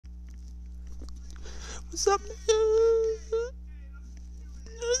What's up, nigga?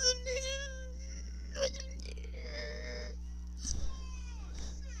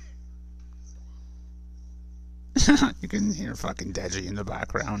 You can hear fucking Deji in the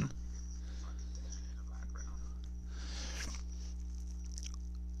background.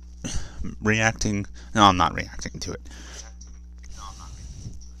 Reacting. No, I'm not reacting to it.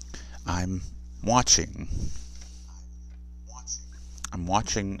 I'm watching. I'm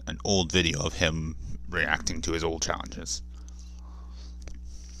watching an old video of him reacting to his old challenges.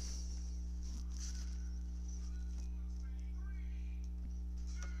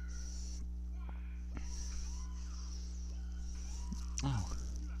 Oh.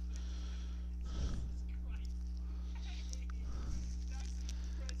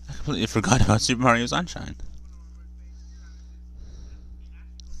 I completely forgot about Super Mario Sunshine.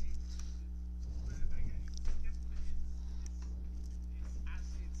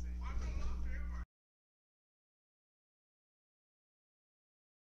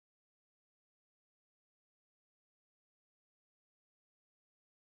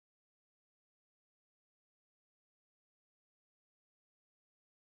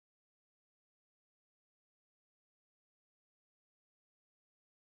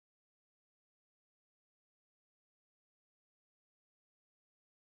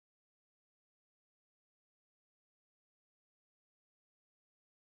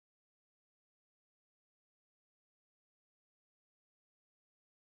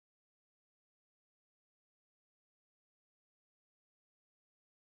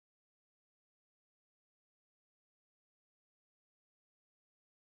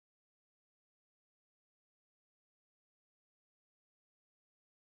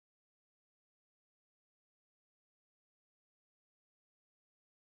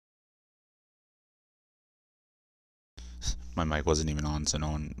 My mic wasn't even on, so no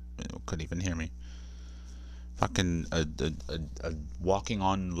one could even hear me. Fucking a walking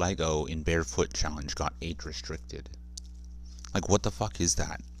on Lego in barefoot challenge got age restricted. Like, what the fuck is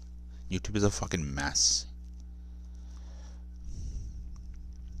that? YouTube is a fucking mess.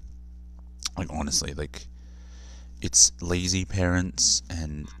 Like, honestly, like, it's lazy parents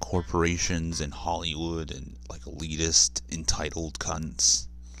and corporations and Hollywood and, like, elitist, entitled cunts.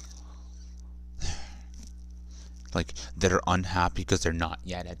 Like, that are unhappy because they're not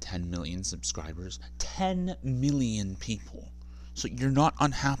yet at 10 million subscribers. 10 million people. So you're not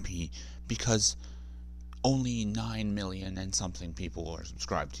unhappy because only 9 million and something people are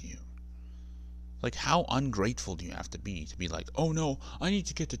subscribed to you. Like, how ungrateful do you have to be like, oh no, I need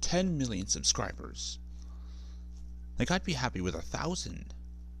to get to 10 million subscribers? Like, I'd be happy with 1,000.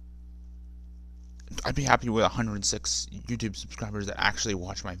 I'd be happy with 106 YouTube subscribers that actually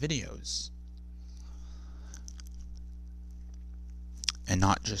watch my videos. And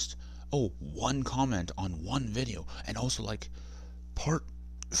not just, oh, one comment on one video. And also, like, part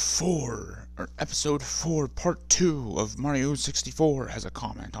 4, or episode 4, part 2 of Mario 64 has a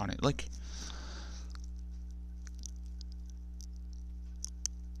comment on it. Like,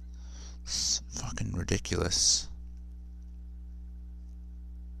 it's fucking ridiculous.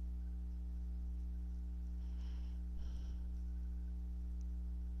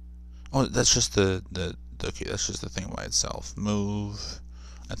 Oh, that's just the okay, that's just the thing by itself. Move.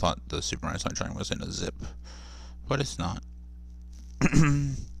 I thought the Super Mario Sunshine was in a zip, but it's not.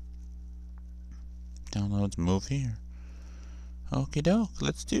 Downloads, move here. Okie doke,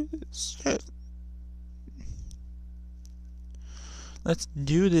 let's do this shit. Let's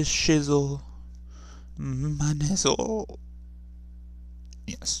do this shizzle. My nizzle.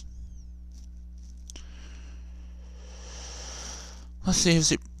 Yes. Let's see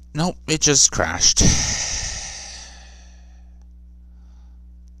if it. Nope, it just crashed.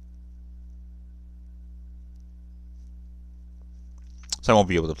 So I won't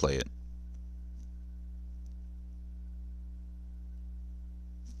be able to play it.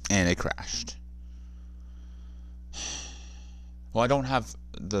 And it crashed. Well, I don't have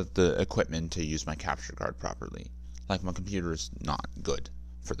the equipment to use my capture card properly. Like, my computer is not good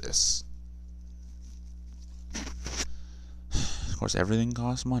for this. Of course, everything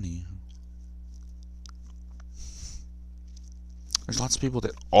costs money. There's lots of people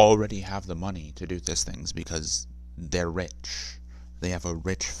that already have the money to do these things because they're rich. They have a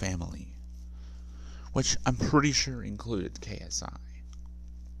rich family. Which I'm pretty sure included KSI.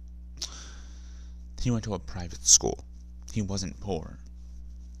 He went to a private school. He wasn't poor.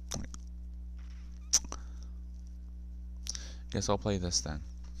 Guess I'll play this then.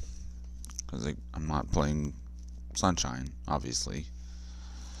 Because I'm not playing Sunshine, obviously.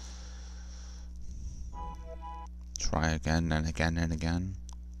 Try again and again and again.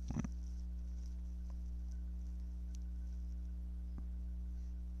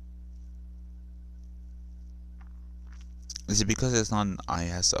 Is it because it's on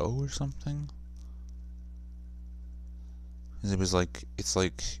ISO or something? It was like, it's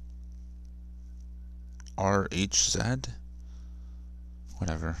like RHZ?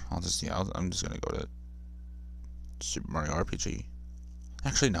 Whatever. I'm just gonna go to Super Mario RPG.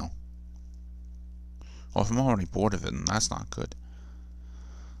 Actually, no. Well, if I'm already bored of it, then that's not good.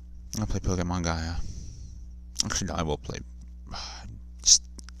 I'll play Pokemon Gaia. Actually, no, I will play.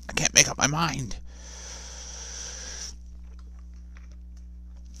 I can't make up my mind.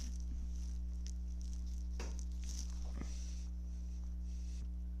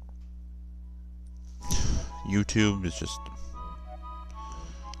 YouTube is just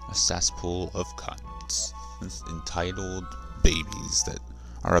a cesspool of cunts. It's entitled babies that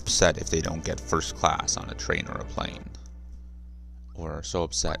are upset if they don't get first class on a train or a plane. Or are so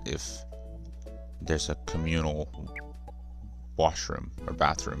upset if there's a communal washroom or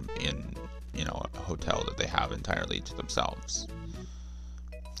bathroom in, you know, a hotel that they have entirely to themselves.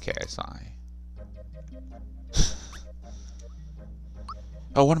 KSI.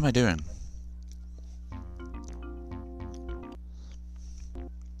 Oh, what am I doing?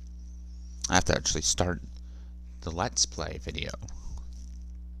 I have to actually start the Let's Play video.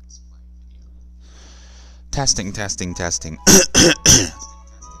 Testing. Yeah,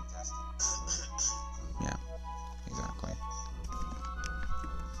 exactly.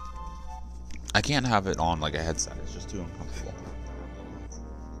 I can't have it on like a headset, it's just too uncomfortable.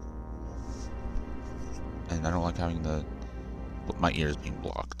 And I don't like having my ears being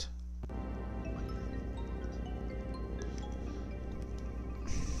blocked.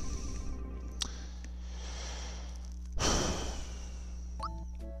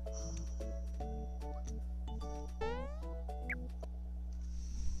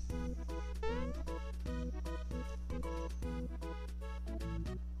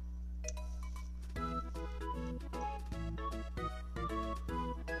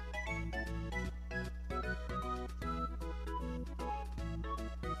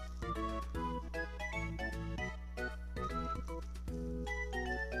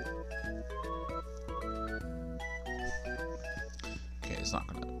 It's not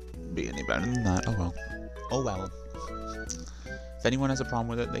gonna be any better than that. Oh well. Oh well. If anyone has a problem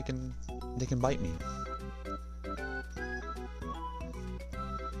with it, they can bite me.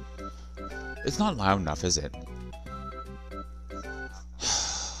 It's not loud enough, is it?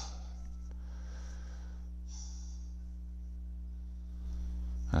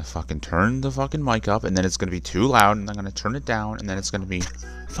 I fucking turn the fucking mic up, and then it's gonna be too loud, and I'm gonna turn it down, and then it's gonna be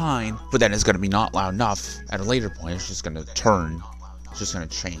fine, but then it's gonna be not loud enough at a later point. It's just gonna turn. It's just gonna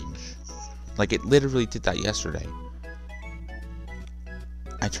change. Like, it literally did that yesterday.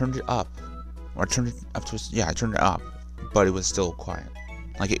 I turned it up. Or I turned it up to... Yeah, I turned it up. But it was still quiet.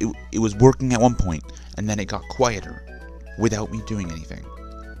 Like, it was working at one point, and then it got quieter. Without me doing anything.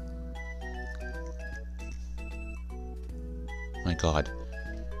 My god.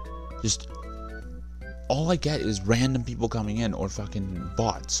 Just... all I get is random people coming in, or fucking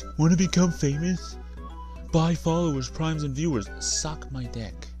bots. Wanna become famous? Buy followers, primes, and viewers. Suck my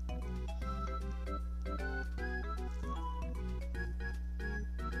dick.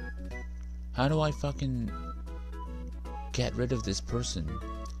 How do I fucking get rid of this person?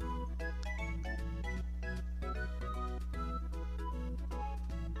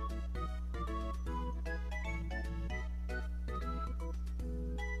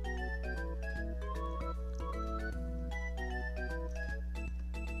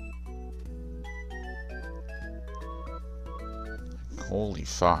 Holy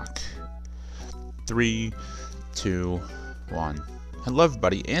fuck. 3, 2, 1. Hello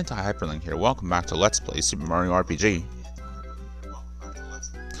everybody, Anti-HyperLink here. Welcome back to Let's Play Super Mario RPG.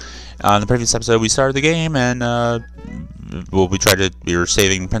 In the previous episode we started the game and we were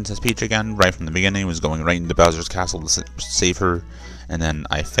saving Princess Peach again right from the beginning. It was going right into Bowser's castle to save her, and then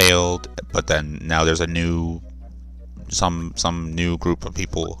I failed, but then now there's a new some new group of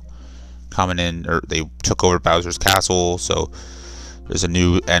people coming in, or they took over Bowser's castle, so there's a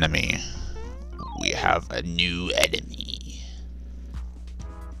new enemy. We have a new enemy.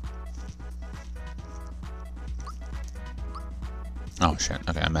 Oh shit,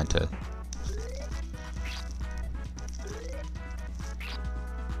 okay, I meant to...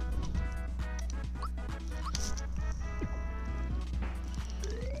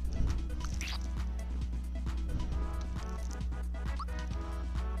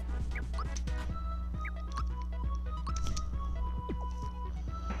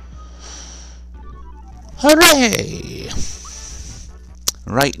 Hooray!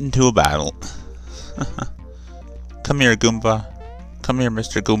 Right into a battle. Come here, Goomba. Come here,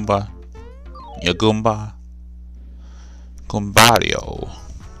 Mr. Goomba. Ya Goomba. Combario.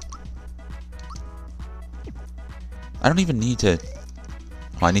 I don't even need to...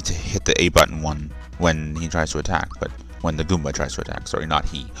 Well, I need to hit the A button when he tries to attack, but when the Goomba tries to attack. Sorry, not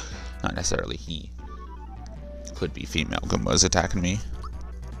he. Not necessarily he. Could be female Goombas attacking me.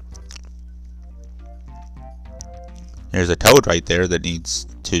 There's a Toad right there that needs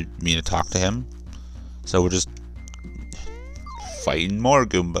me to talk to him. So we're just fighting more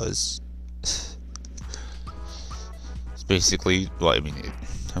Goombas. It's basically, well, I mean,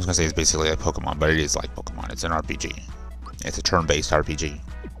 I was gonna say it's basically like Pokemon, but it is like Pokemon. It's an RPG. It's a turn-based RPG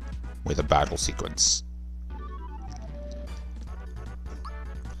with a battle sequence.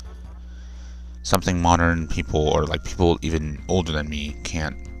 Something modern people, or like people even older than me,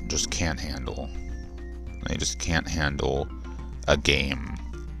 can't handle. They just can't handle a game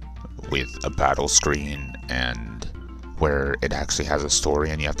with a battle screen and where it actually has a story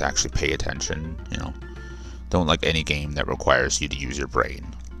and you have to actually pay attention, you know. Don't like any game that requires you to use your brain,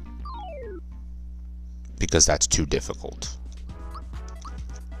 because that's too difficult.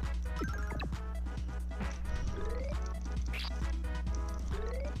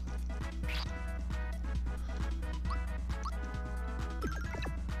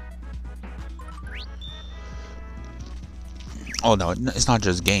 Oh no, it's not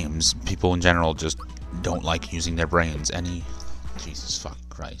just games. People in general just don't like using their brains. Jesus fuck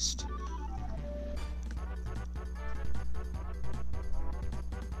Christ.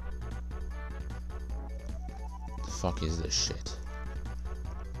 The fuck is this shit?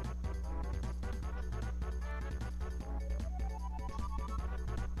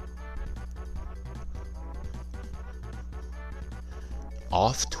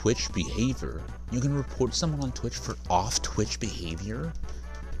 Off Twitch behavior? You can report someone on Twitch for off Twitch behavior?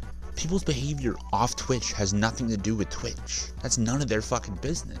 People's behavior off Twitch has nothing to do with Twitch. That's none of their fucking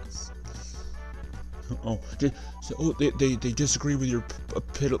business. They disagree with your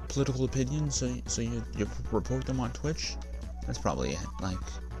political opinions, so you report them on Twitch? That's probably it. Like,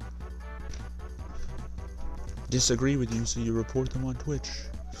 disagree with you, so you report them on Twitch.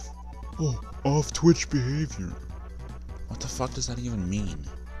 Oh, off Twitch behavior. What the fuck does that even mean?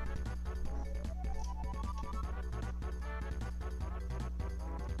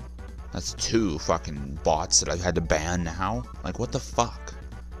 That's 2 fucking bots that I've had to ban now. Like, what the fuck?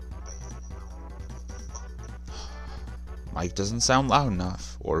 Mic doesn't sound loud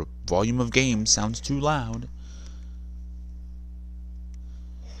enough, or volume of game sounds too loud.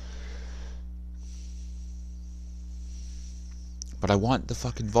 But I want the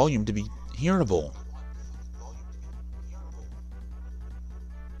fucking volume to be hearable.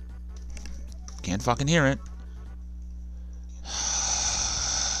 Can't fucking hear it.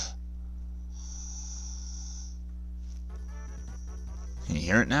 Can you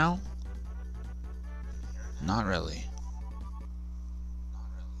hear it now? Not really.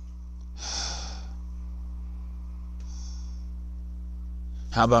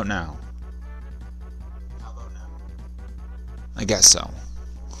 How about now? I guess so.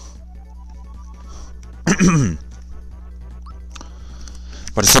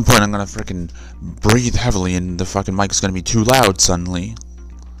 But at some point I'm gonna freaking breathe heavily and the fucking mic is gonna be too loud suddenly.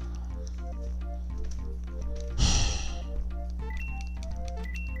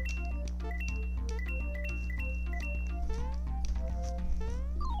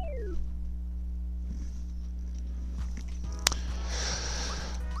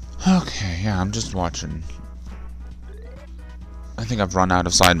 Okay, yeah, I'm just watching. I think I've run out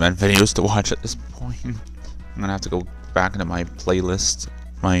of Sidemen videos to watch at this point. I'm gonna have to go back into my playlist,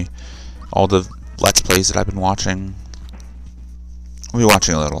 all the Let's Plays that I've been watching. I'll be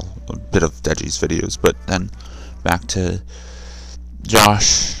watching a bit of Deji's videos, but then back to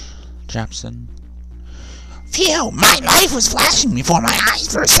Josh Japson. Phew, my life was flashing before my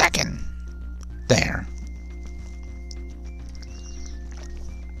eyes for a second. There.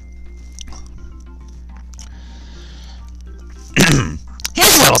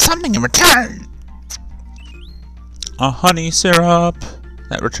 Here's a little something in return. A honey syrup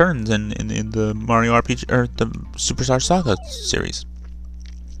that returns in the Mario RPG or the Superstar Saga series.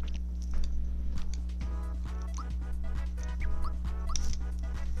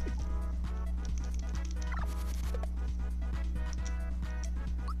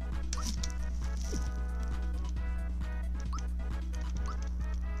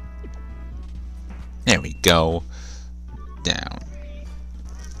 There we go. Down.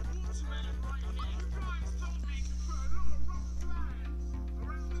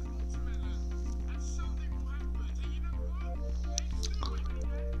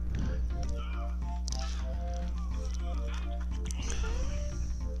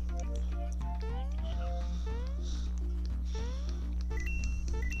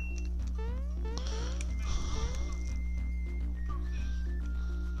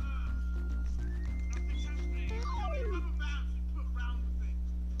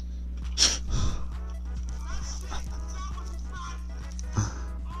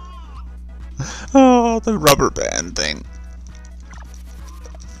 about the rubber band thing.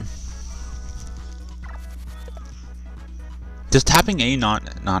 Does tapping A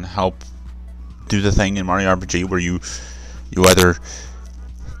not help do the thing in Mario RPG where you either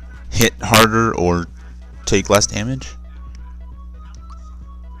hit harder or take less damage?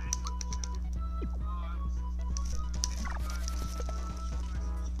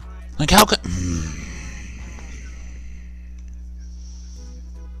 Like how could...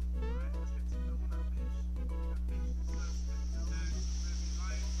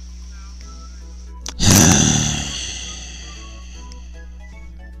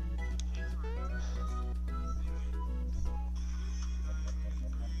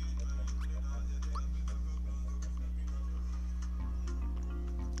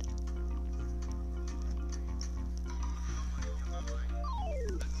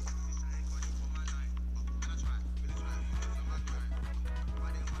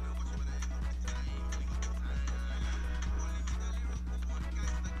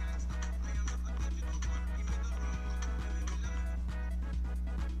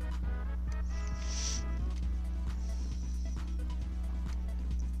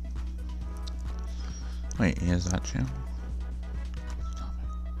 Wait, is that channel?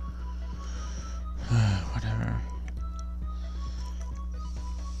 Whatever.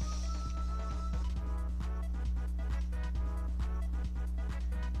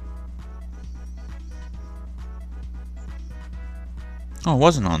 Oh, it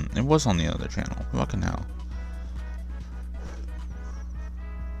wasn't on. It was on the other channel. Fucking hell.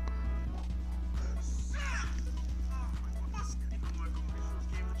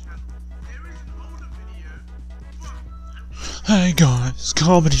 Hey guys,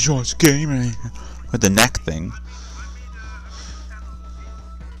 Comedy Shorts Gaming with the neck thing.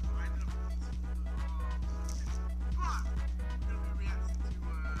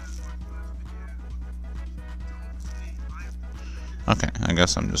 Okay, I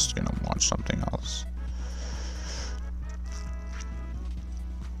guess I'm just gonna watch something else.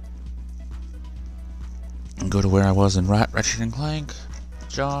 And go to where I was in Ratchet and Clank.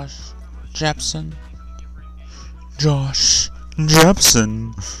 Josh Jepson. Josh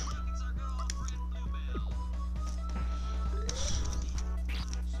Jepson.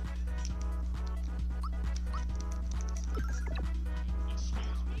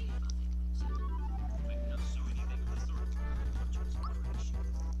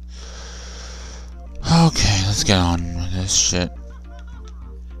 Okay, let's get on with this shit.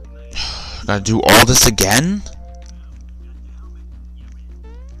 Gotta do all this again?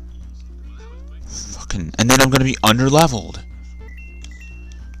 Fucking, and then I'm gonna be under-leveled.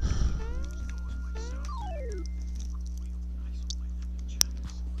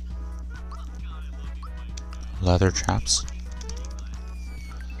 Leather chaps.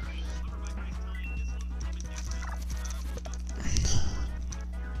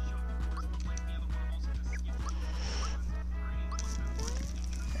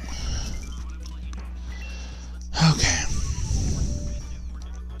 Okay.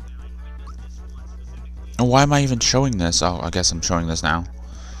 And why am I even showing this? Oh, I guess I'm showing this now.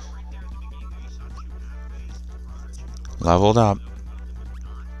 Leveled up.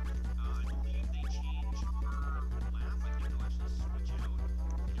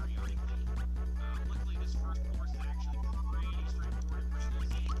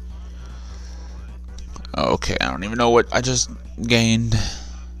 Okay, I don't even know what I just gained.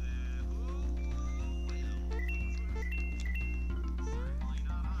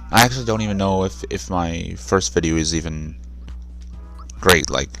 I actually don't even know if my first video is even great.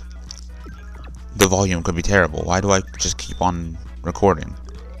 Like, the volume could be terrible. Why do I just keep on recording?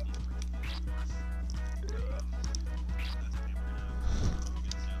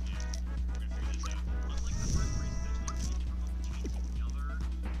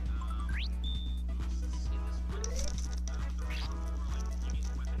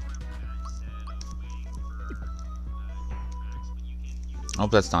 I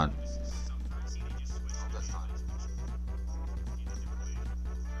hope that's not.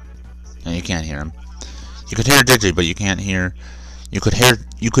 And you can't hear him. You could hear Digi, but you can't hear. You could hear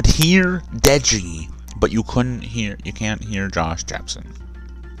Digi, but you couldn't hear. You can't hear Josh Jepson.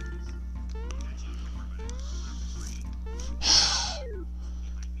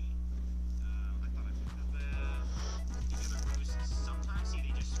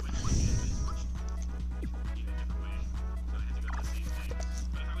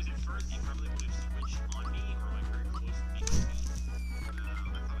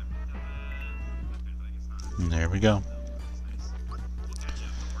 There we go.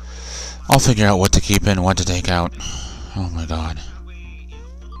 I'll figure out what to keep in and what to take out. Oh my god.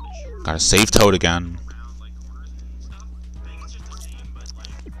 Gotta save Toad again.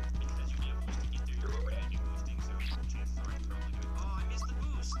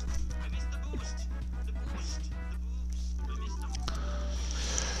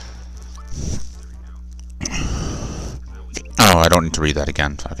 I don't need to read that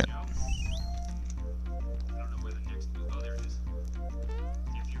again. Fuck it.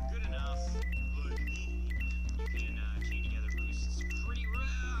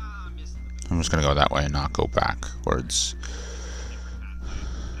 I'm just gonna go that way and not go backwards.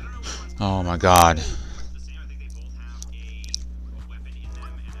 Oh my god.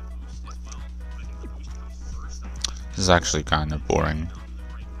 This is actually kind of boring.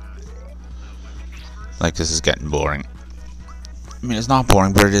 Like, this is getting boring. I mean, it's not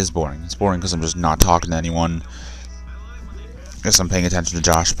boring, but it is boring. It's boring because I'm just not talking to anyone. I guess I'm paying attention to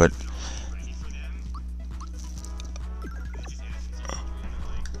Josh, but...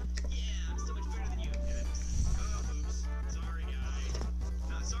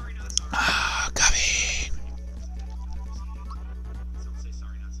 Copy.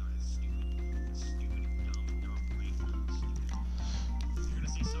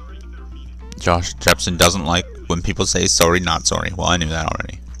 Josh Jepson doesn't like when people say sorry, not sorry. Well, I knew that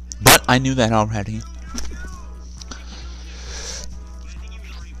already. But I knew that already.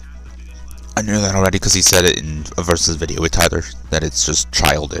 I knew that already because he said it in a Versus video with Tyler, that it's just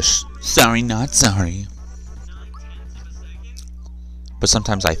childish. Sorry, not sorry. But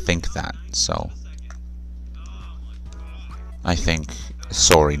sometimes I think that, so... I think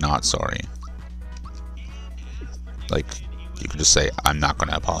sorry, not sorry. Like, you could just say, I'm not going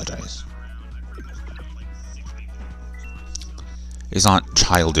to apologize. It's not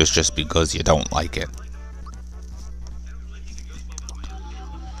childish just because you don't like it.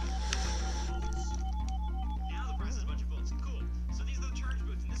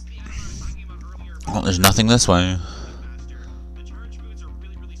 Well, there's nothing this way.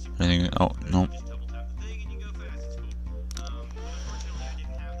 Anything? Oh, no.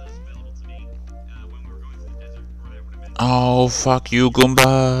 Oh, fuck you,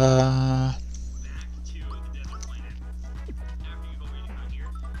 Goomba.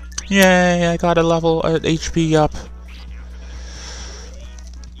 Yay, I got a level HP up.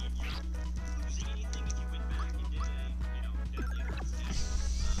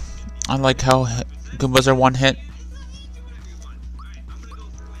 I like how Goombas are one hit.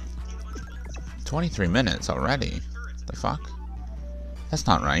 23 minutes already. The fuck? That's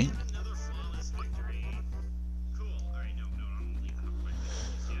not right.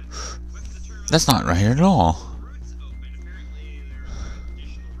 That's not right at all.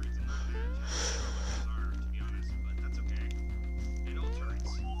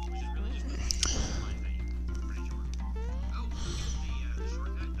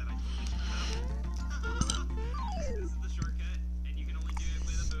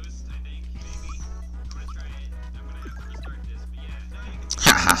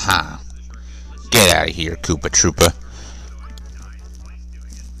 Ha ha ha. Get out of here, Koopa Troopa.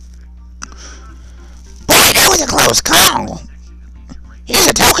 Boy, that was a close call. Here's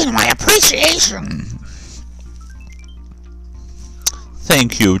a token of my appreciation.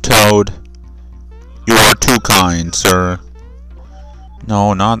 Thank you, Toad. You are too kind, sir.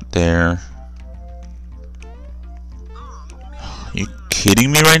 No, not there. Are you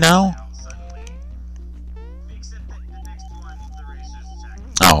kidding me right now?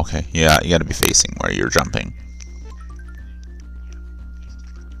 Oh, okay. Yeah, you gotta be facing where you're jumping.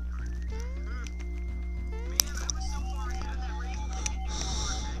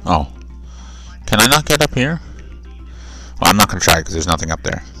 Oh. Can I not get up here? Well, I'm not gonna try because there's nothing up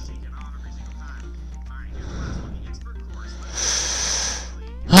there.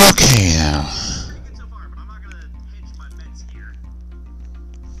 Okay, now.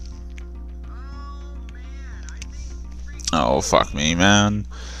 Oh, fuck me, man.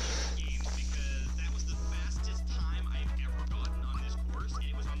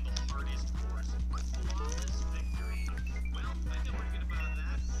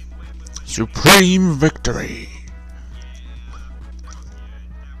 Supreme victory.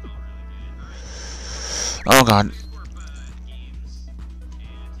 Oh, God.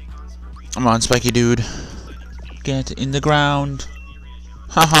 Come on, spiky dude. Get in the ground.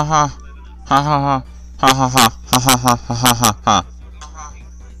 Ha ha ha. Ha ha ha. Ha ha ha. Ha ha ha ha ha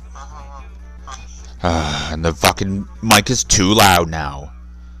ha. And the fucking mic is too loud now.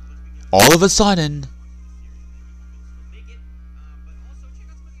 All of a sudden.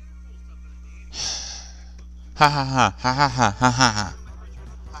 Ha ha ha ha ha ha ha ha.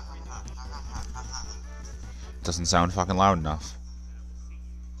 Doesn't sound fucking loud enough.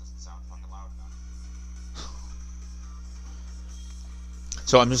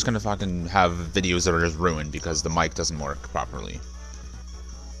 So I'm just gonna fucking have videos that are just ruined because the mic doesn't work properly.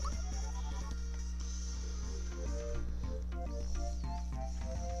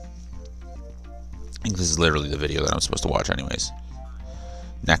 think this is literally the video that I'm supposed to watch anyways.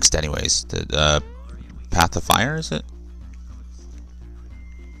 Next anyways. The Path of Fire, is it?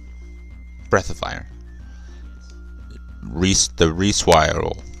 Breath of Fire. The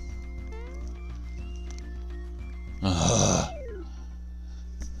Respiral.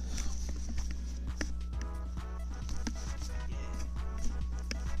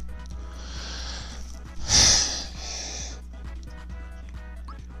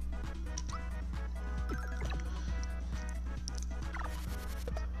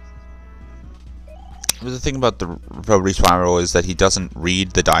 The thing about the Respiral is that he doesn't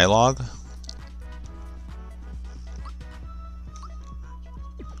read the dialogue.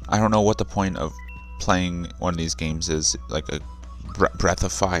 I don't know what the point of playing one of these games is, like a Breath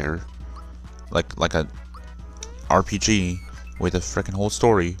of Fire, like a RPG with a freaking whole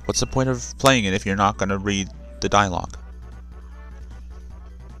story. What's the point of playing it if you're not gonna read the dialogue?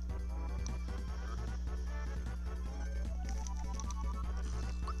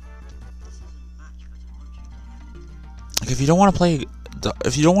 Like, if you don't want to play,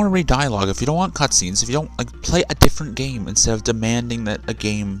 if you don't want to read dialogue, if you don't want cutscenes, if you don't, like, play a different game instead of demanding that a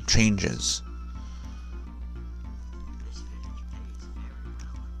game changes.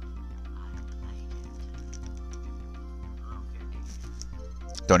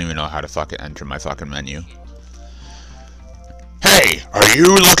 Don't even know how to fucking enter my fucking menu. Hey, are you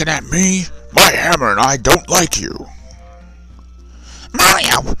looking at me? My hammer and I don't like you.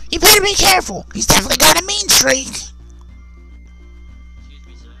 Mario, you better be careful. He's definitely got a mean streak.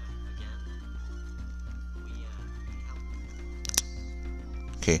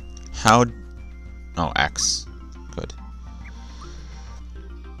 Okay, how... Oh, X. Good.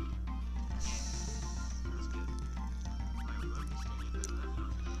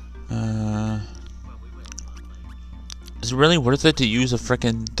 Is it really worth it to use a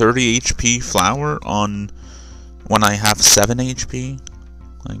frickin' 30 HP flower on when I have 7 HP?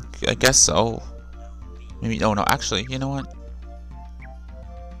 Like, I guess so. Maybe, oh no, actually, you know what?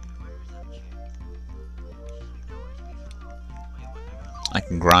 I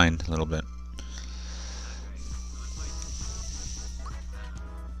can grind a little bit.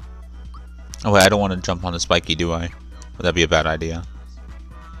 Oh wait, I don't want to jump on the spiky, do I? Would that be a bad idea?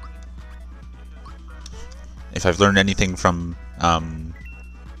 If I've learned anything from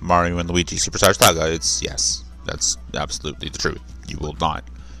Mario and Luigi Superstar Saga, it's yes. That's absolutely the truth. You will not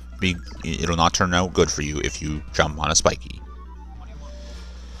be... It'll not turn out good for you if you jump on a spiky.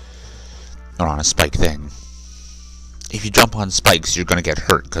 Or on a spike thing. If you jump on spikes, you're gonna get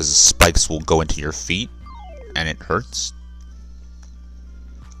hurt, because spikes will go into your feet, and it hurts.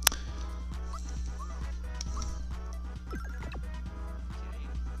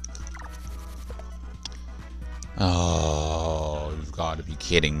 Oh, you've got to be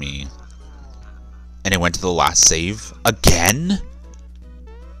kidding me. And it went to the last save? Again?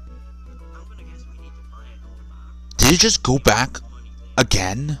 Did it just go back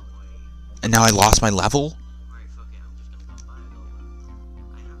again? And now I lost my level?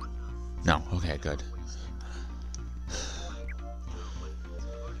 No, okay, good.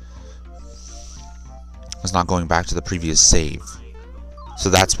 It's not going back to the previous save. So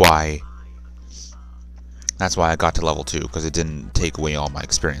that's why I got to level 2, because it didn't take away all my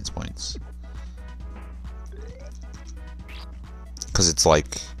experience points. Because it's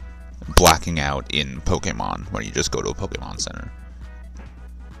like blacking out in Pokemon, when you just go to a Pokemon Center.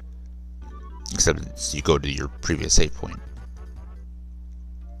 Except you go to your previous save point.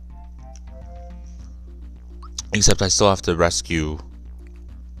 Except I still have to rescue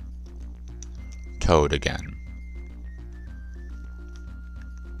Toad again.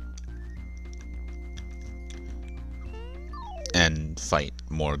 And fight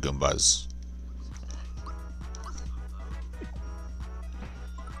more Goombas.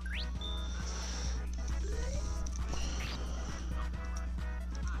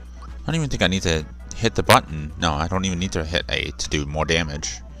 I don't even think I need to hit the button. No, I don't even need to hit A to do more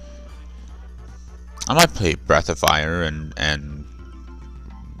damage. I might play Breath of Fire and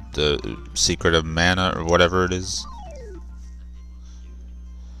the Secret of Mana or whatever it is.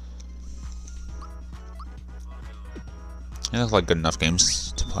 They look like good enough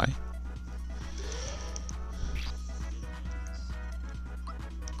games to play.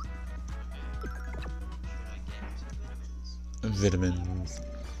 Vitamins.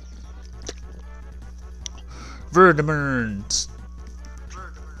 Vitamins.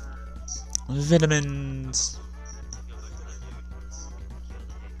 Vitamins.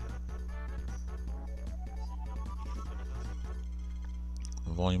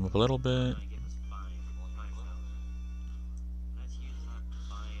 Volume up a little bit.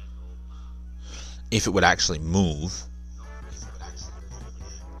 If it would actually move.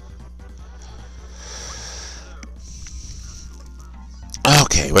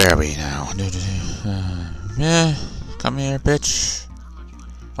 Okay, where are we now? Yeah, come here, bitch.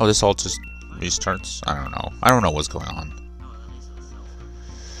 Oh, this all just restarts? I don't know. I don't know what's going on.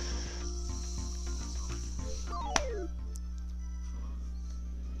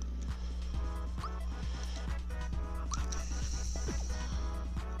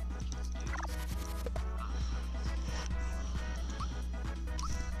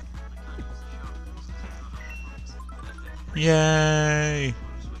 Yay!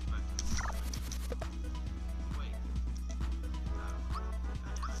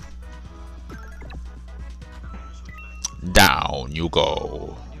 Down you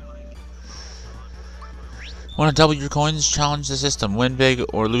go. Want to double your coins? Challenge the system. Win big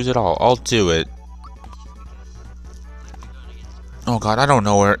or lose it all. I'll do it. Oh god, I don't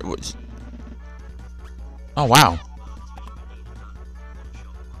know where... Oh wow.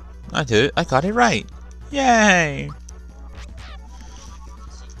 I did it. I got it right. Yay!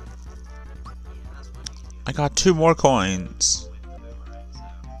 I got 2 more coins.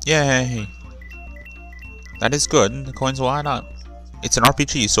 Yay! That is good. The coins will add up. It's an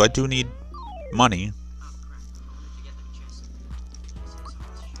RPG, so I do need money.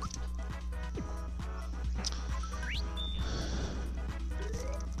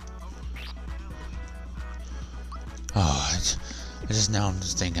 Oh, I'm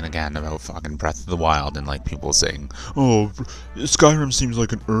just thinking again about fucking Breath of the Wild and like people saying, "Oh, Skyrim seems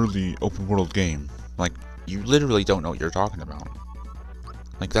like an early open world game." Like, you literally don't know what you're talking about.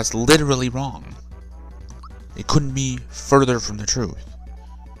 Like, that's literally wrong. It couldn't be further from the truth.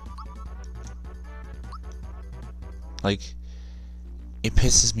 Like, it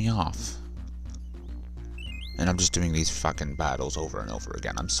pisses me off. And I'm just doing these fucking battles over and over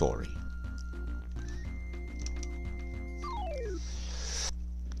again. I'm sorry.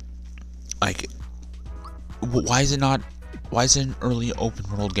 Like, why is it an early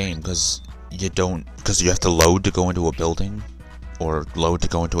open world game? Because you have to load to go into a building? Or load to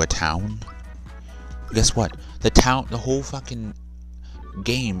go into a town? Guess what? The whole fucking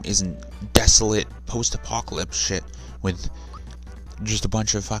game isn't desolate post-apocalypse shit with just a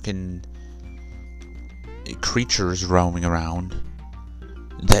bunch of fucking creatures roaming around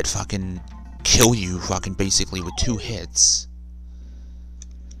that fucking kill you fucking basically with 2 hits.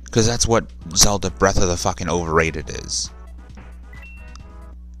 Because that's what Zelda Breath of the fucking Overrated is.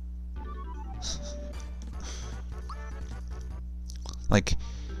 Like,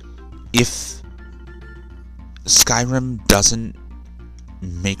 if Skyrim doesn't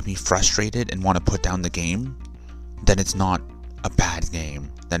make me frustrated and want to put down the game, then it's not a bad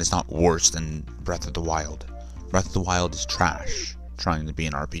game. Then it's not worse than Breath of the Wild. Breath of the Wild is trash, trying to be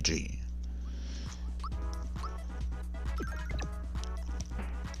an RPG.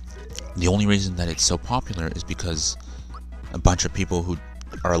 The only reason that it's so popular is because a bunch of people who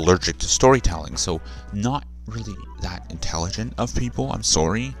are allergic to storytelling, so not really that intelligent of people, I'm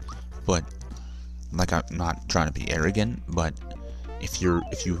sorry, but like, I'm not trying to be arrogant, but if you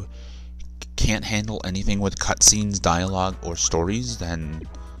can't handle anything with cutscenes, dialogue, or stories, then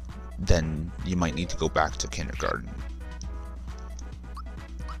you might need to go back to kindergarten.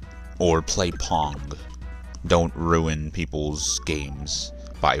 Or play Pong. Don't ruin people's games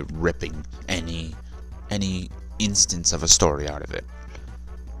by ripping any instance of a story out of it.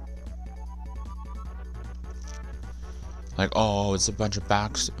 Like, oh, it's a bunch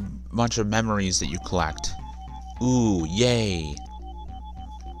of memories that you collect. Ooh, yay.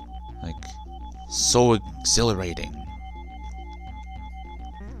 Like, so exhilarating.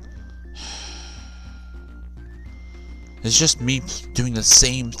 It's just me doing the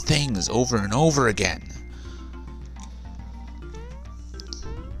same things over and over again.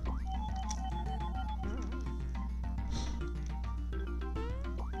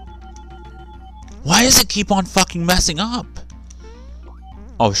 Why does it keep on fucking messing up?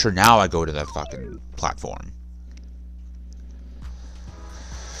 Oh, sure, now I go to that fucking platform.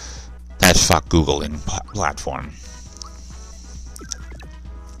 That fuck Googling platform.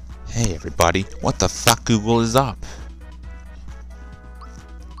 Hey everybody, what the fuck Google is up?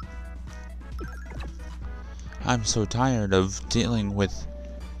 I'm so tired of dealing with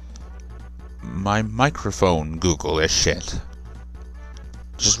my microphone Google is shit.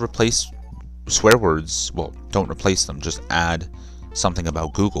 Just replace swear words. Well, don't replace them, just add something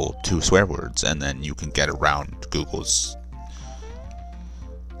about Google to swear words, and then you can get around Google's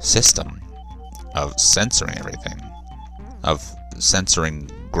system of censoring everything, of censoring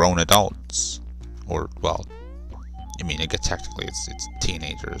grown adults, or, well, I mean, technically it's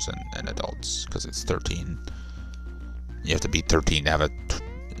teenagers and adults, because it's 13. You have to be 13 to have a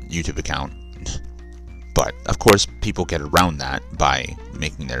YouTube account. But, of course, people get around that by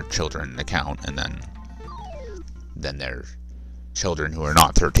making their children an account, and then their children who are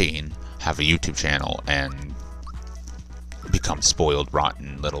not 13 have a YouTube channel and become spoiled,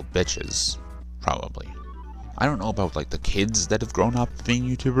 rotten little bitches, probably. I don't know about, like, the kids that have grown up being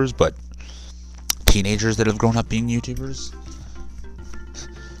YouTubers, but teenagers that have grown up being YouTubers,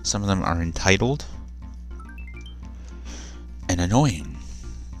 some of them are entitled and annoying.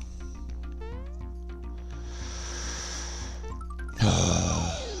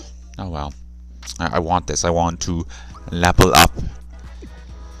 Oh well. I want this. I want to level up.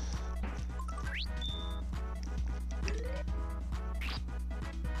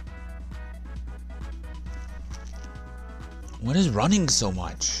 What is running so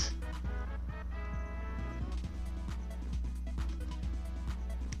much?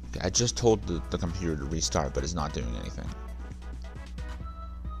 I just told the computer to restart, but it's not doing anything.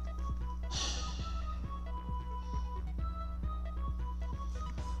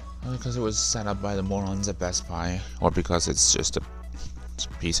 Because it was set up by the morons at Best Buy, or because it's just a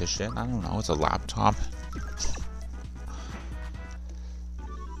piece of shit. I don't know. It's a laptop.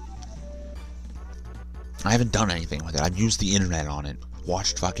 I haven't done anything with it. I've used the internet on it,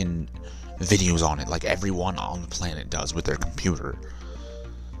 watched fucking videos on it, like everyone on the planet does with their computer.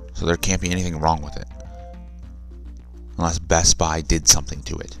 So there can't be anything wrong with it. Unless Best Buy did something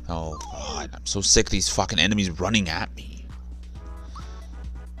to it. Oh god, I'm so sick of these fucking enemies running at me.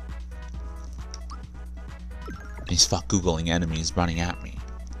 These fuck googling enemies running at me.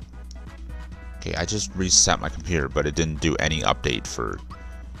 Okay, I just reset my computer, but it didn't do any update for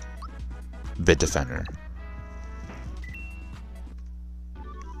Bitdefender.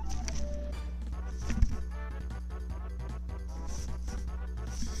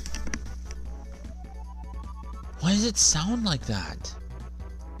 Why does it sound like that?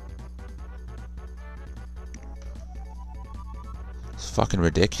 It's fucking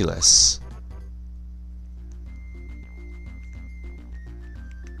ridiculous.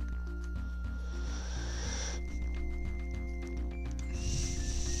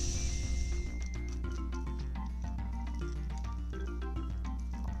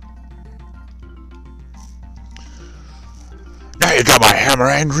 Now you got my hammer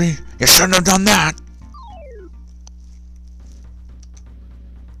angry? You shouldn't have done that.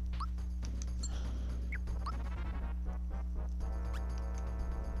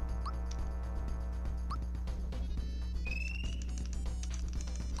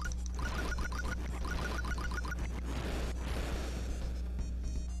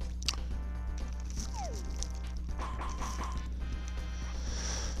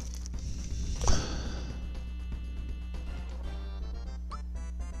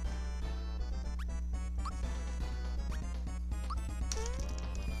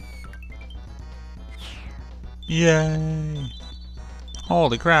 Yay!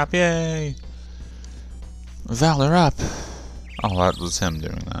 Holy crap, yay! Valor up! Oh, that was him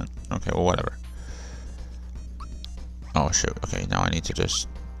doing that. Okay, well, whatever. Oh, shoot. Okay, now I need to just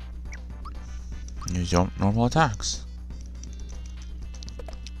use your normal attacks.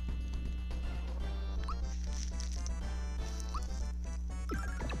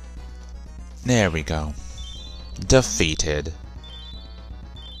 There we go. Defeated.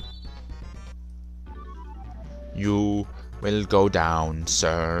 You will go down,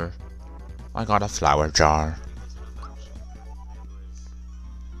 sir. I got a flower jar.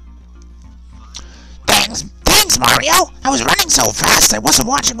 Thanks, Mario. I was running so fast I wasn't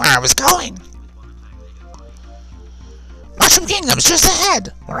watching where I was going. Mushroom Kingdom's just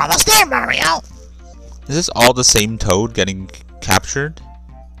ahead. We're almost there, Mario. Is this all the same Toad getting captured?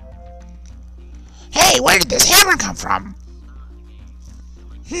 Hey, where did this hammer come from?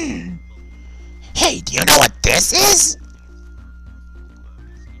 Hey, do you know what this is?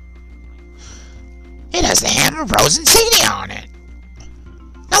 It has the Hammer Bros insignia on it.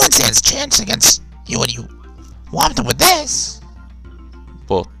 No one stands a chance against you when you whomp them with this.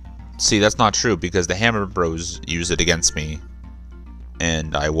 Well, see, that's not true, because the Hammer Bros used it against me,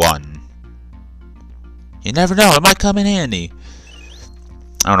 and I won. You never know, it might come in handy.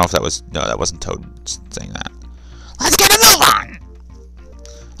 I don't know if that was... No, that wasn't Toad saying that. Let's get a move on.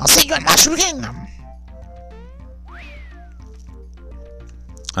 I'll see you in Mushroom Kingdom.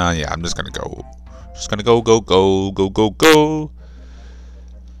 Yeah, I'm just gonna go. Just gonna go.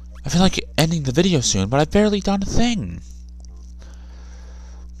 I feel like ending the video soon, but I've barely done a thing.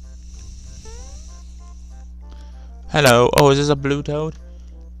 Hello. Oh, is this a blue Toad?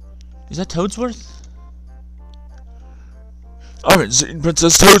 Is that Toadsworth? I haven't seen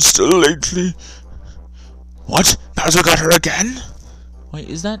Princess Toadstool lately. What? Bowser got her again? Wait,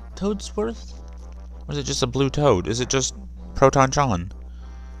 is that Toadsworth? Or is it just a blue toad? Is it just Proton John?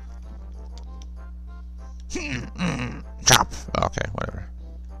 Chop. Okay, whatever.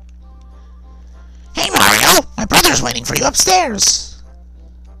 Hey, Mario! My brother's waiting for you upstairs.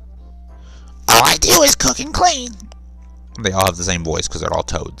 All I do is cook and clean. They all have the same voice because they're all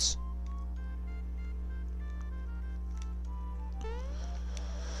toads.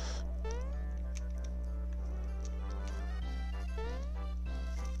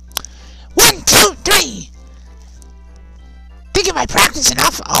 One, two, three. Think if I practice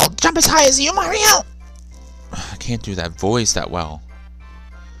enough, I'll jump as high as you, Mario. I can't do that voice that well.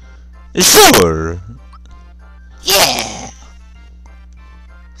 Sure. Yeah.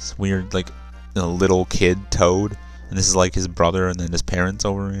 It's weird, like a little kid toad, and this is like his brother, and then his parents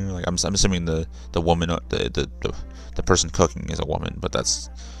over here. Like I'm assuming the woman, the person cooking is a woman, but that's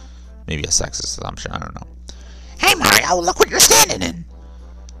maybe a sexist assumption. I don't know. Hey, Mario! Look what you're standing in.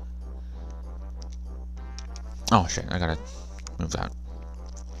 Oh shit! I gotta move that.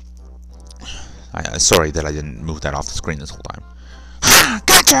 Sorry that I didn't move that off the screen this whole time. Ha!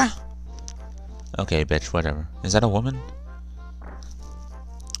 Gotcha. Okay, bitch. Whatever. Is that a woman?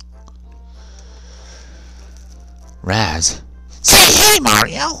 Raz. Say, hey,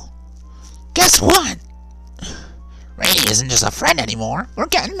 Mario! Guess what? Rainy isn't just a friend anymore. We're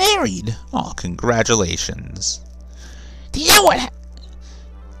getting married. Oh, congratulations. Do you know what?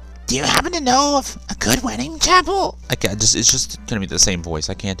 Do you happen to know of a good wedding chapel? I can't. It's just gonna be the same voice.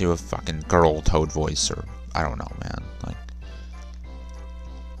 I can't do a fucking girl toad voice, or I don't know, man. Like,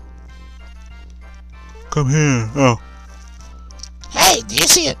 come here. Oh. Hey, did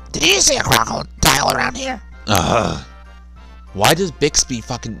you see a crocodile around here? Why does Bixby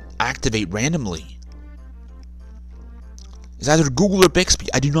fucking activate randomly? It's either Google or Bixby.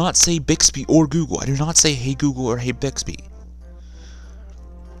 I do not say Bixby or Google. I do not say hey Google or hey Bixby.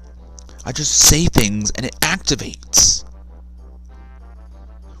 I just say things and it activates.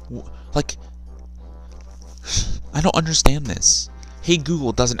 Like, I don't understand this. Hey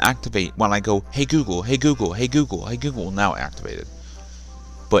Google doesn't activate when I go, hey Google, hey Google, hey Google, hey Google, now activated.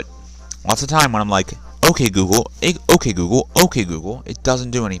 But lots of time when I'm like, okay Google, okay Google, okay Google, it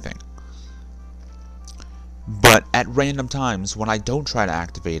doesn't do anything. But at random times when I don't try to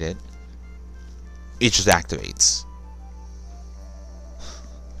activate it, it just activates.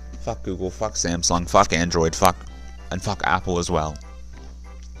 Fuck Google, fuck Samsung, fuck Android, fuck Apple as well.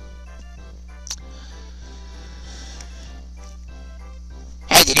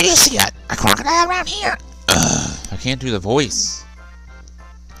 Hey, did you see a crocodile around here? I can't do the voice.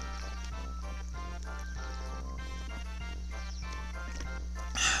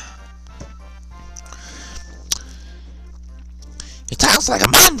 He talks like a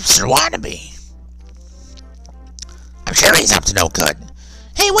monster wannabe. I'm sure he's up to no good.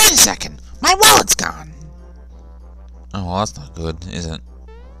 Hey, wait a second. My wallet's gone. Oh, well, that's not good, is it?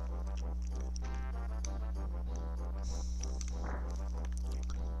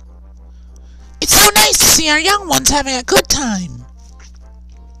 It's so nice to see our young ones having a good time.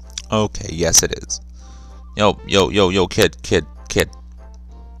 Okay, yes it is. Yo, kid.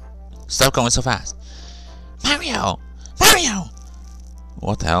 Stop going so fast. Mario!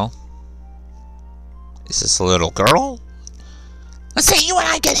 What the hell? Is this a little girl? Let's say you and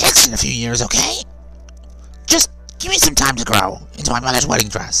I get hitched in a few years, okay? Just give me some time to grow into my mother's wedding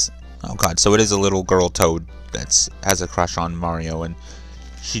dress. Oh god, so it is a little girl toad that has a crush on Mario, and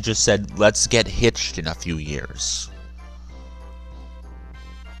she just said, let's get hitched in a few years.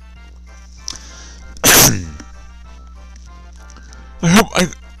 I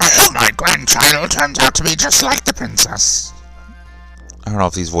hope my grandchild turns out to be just like the princess. I don't know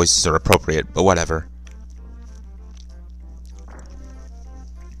if these voices are appropriate, but whatever.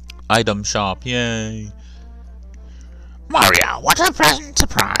 Item shop, yay. Mario, what a pleasant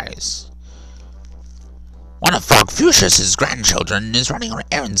surprise. One of Fogfucius's grandchildren is running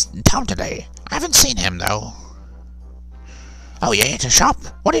errands in town today. I haven't seen him, though. Oh, you're here to shop?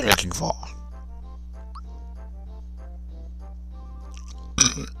 What are you looking for?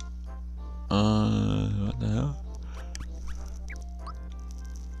 What the hell?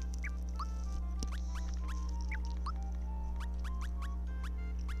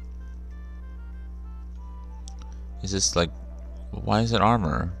 Is this like, why is it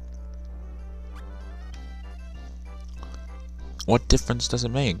armor? What difference does it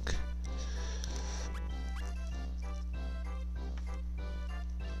make?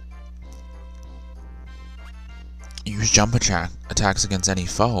 Use jump attacks against any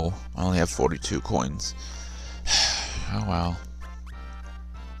foe. I only have 42 coins. Oh well.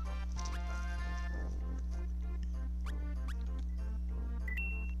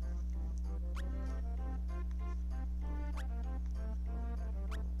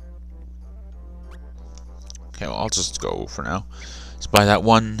 Okay, well, I'll just go for now. Let's buy that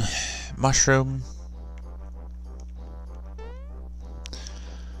one mushroom.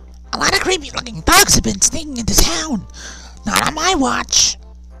 A lot of creepy-looking bugs have been sneaking into town. Not on my watch.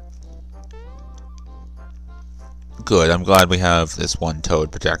 Good, I'm glad we have this one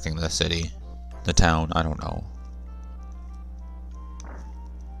toad protecting the city. The town, I don't know.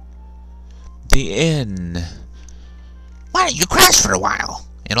 The inn. Why don't you crash for a while?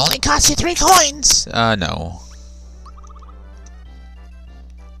 It only costs you 3 coins. No.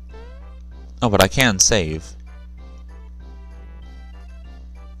 Oh, but I can save.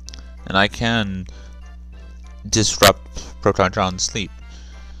 And I can disrupt Proton John's sleep.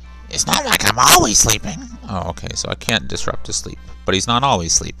 It's not like I'm always sleeping. Oh, okay, so I can't disrupt his sleep. But he's not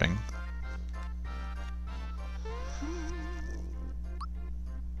always sleeping.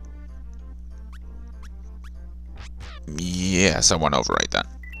 Yes, I want to overwrite that.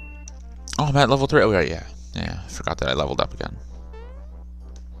 Oh, I'm at level 3. Oh, yeah. Yeah, I forgot that I leveled up again.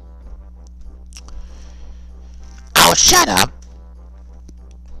 Oh, shut up.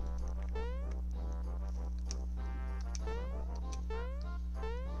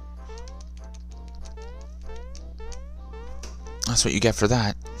 That's what you get for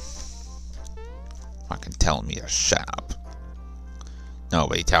that. Fucking telling me to shut up.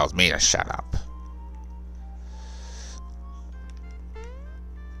 Nobody tells me to shut up.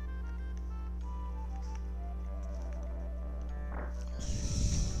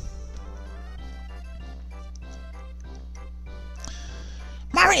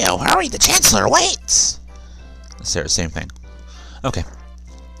 Mario, hurry, the Chancellor waits. Same thing. Okay.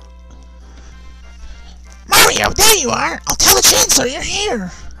 Mario, there you are. I'll tell the Chancellor you're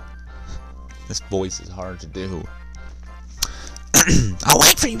here. This voice is hard to do. I'll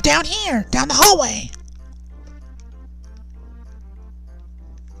wait for you down here, down the hallway.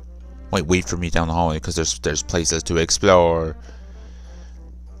 Wait for me down the hallway, because there's places to explore.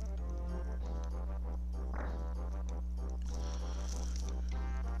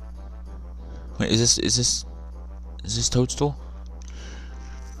 Wait, is this Toadstool?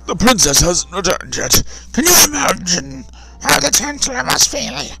 The princess hasn't returned yet. Can you imagine how the Chancellor must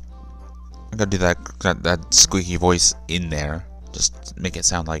feel? I'm gonna do that squeaky voice in there. Just make it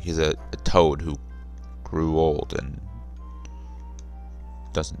sound like he's a toad who grew old and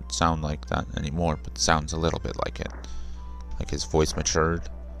doesn't sound like that anymore, but sounds a little bit like it. Like his voice matured.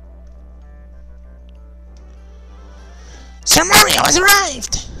 Sir Mario has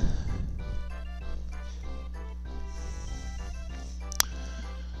arrived!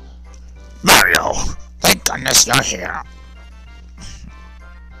 Mario, thank goodness you're here.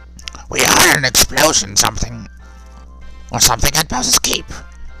 We heard an explosion, something at Bowser's Keep.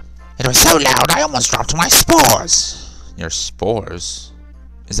 It was so loud I almost dropped my spores. Your spores?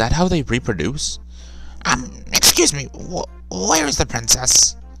 Is that how they reproduce? Excuse me, where is the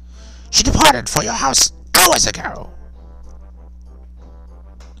princess? She departed for your house hours ago.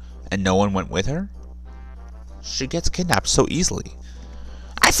 And no one went with her? She gets kidnapped so easily.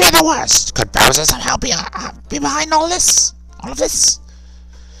 I fear the worst. Could Bowser somehow be behind all this? All of this?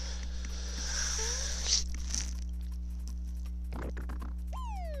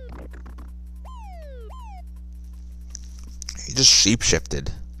 He just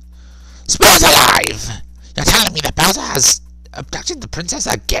shapeshifted. Spores alive! You're telling me that Bowser has abducted the princess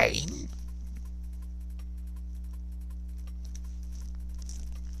again?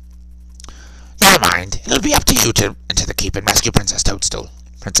 Never mind. It'll be up to you to enter the keep and rescue Princess Toadstool.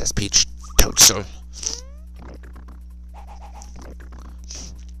 Princess Peach Toadstool.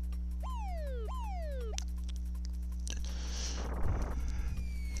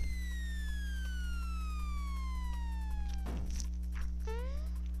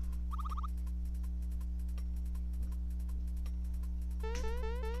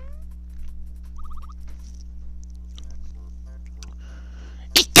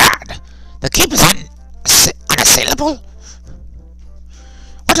 Egad! The keep is unassailable?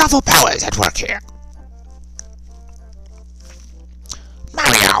 What awful power is at work here?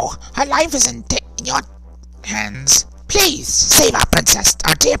 Mario, her life is in your hands. Please, save our princess,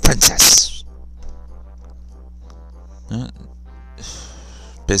 our dear princess.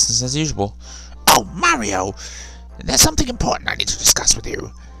 Business as usual. Oh, Mario, there's something important I need to discuss with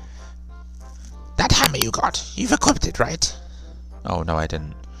you. That hammer you got, you've equipped it, right? Oh, no, I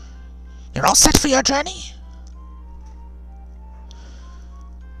didn't. You're all set for your journey?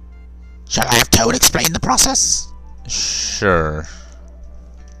 Shall I have Toad explain the process? Sure.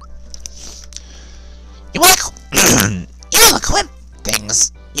 You will equip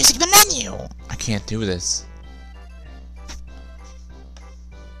things using the menu. I can't do this.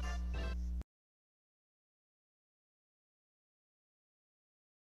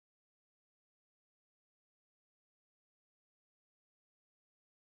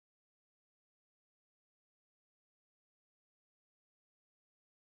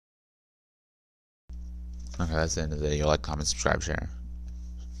 Okay, that's the end of the video. Like, comment, subscribe, share.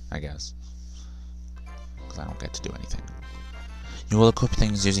 I guess. Because I don't get to do anything. You will equip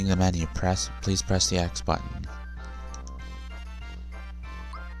things using the menu. Please press the X button.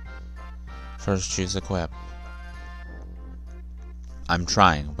 First, choose equip. I'm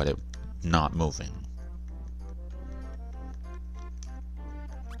trying, but it's not moving.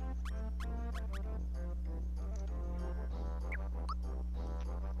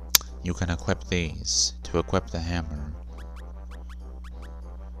 You can equip these. To equip the hammer,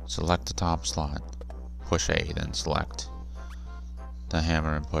 select the top slot, push A, then select the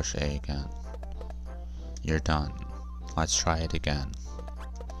hammer and push A again. You're done. Let's try it again.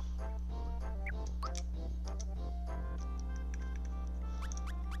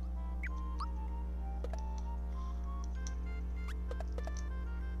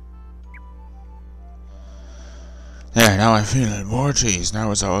 There, now I feel it. More cheese.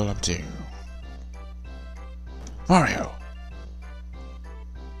 Now it's all up to you. Mario!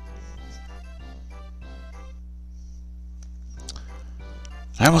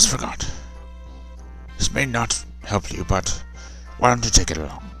 I almost forgot. This may not help you, but why don't you take it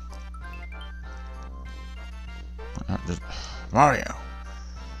along? Mario!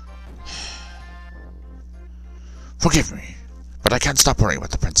 Forgive me, but I can't stop worrying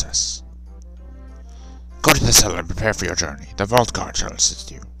about the princess. Go to the cellar and prepare for your journey. The vault guard shall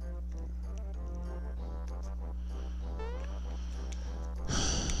assist you.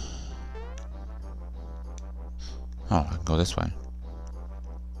 Oh, I can go this way.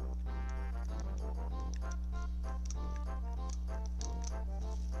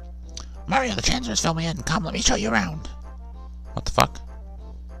 Mario, the Chancellor's filming in. Come, let me show you around. What the fuck?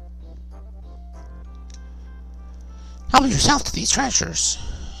 Help yourself to these treasures.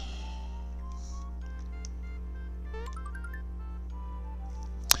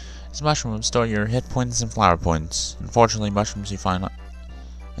 These mushrooms store your hit points and flower points. Unfortunately, mushrooms you find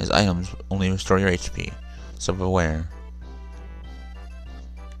as items only restore your HP, so beware.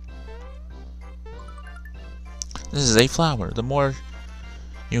 This is a flower. The more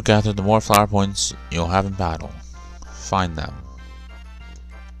you gather, the more flower points you'll have in battle. Find them.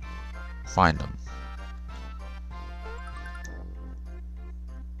 Find them.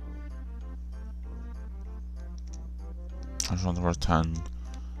 Which one's worth 10?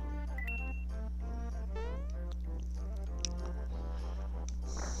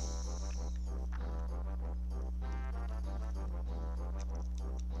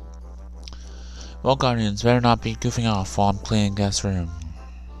 Well, Guardians, better not be goofing off while I'm cleaning guest room.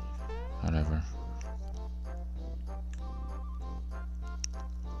 Whatever.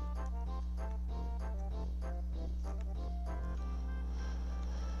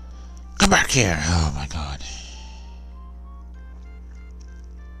 Come back here. Oh my god.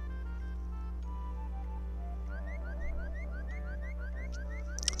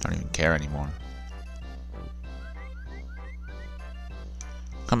 I don't even care anymore.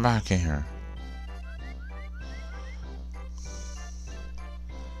 Come back here.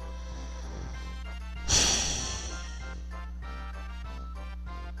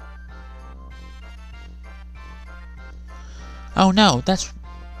 Oh no, that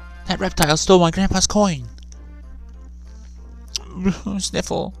reptile stole my grandpa's coin.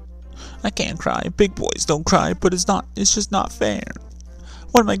 Sniffle. I can't cry. Big boys don't cry, but it's just not fair.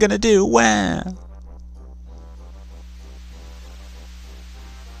 What am I gonna do? Where?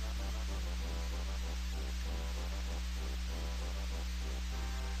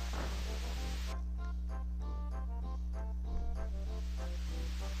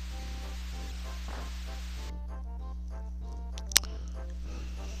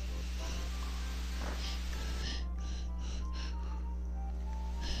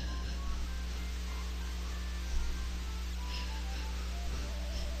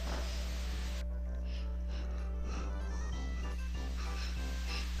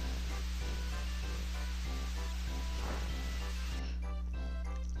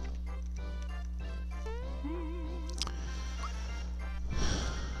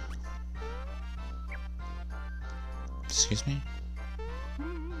 Excuse me?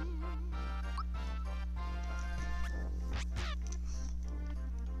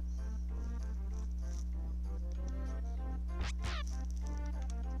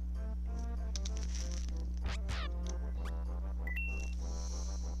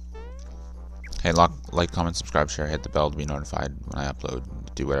 Hey, like, comment, subscribe, share, hit the bell to be notified when I upload.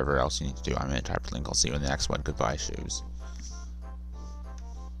 Do whatever else you need to do. I'm Anti-HyperLink. I'll see you in the next one. Goodbye, shoes.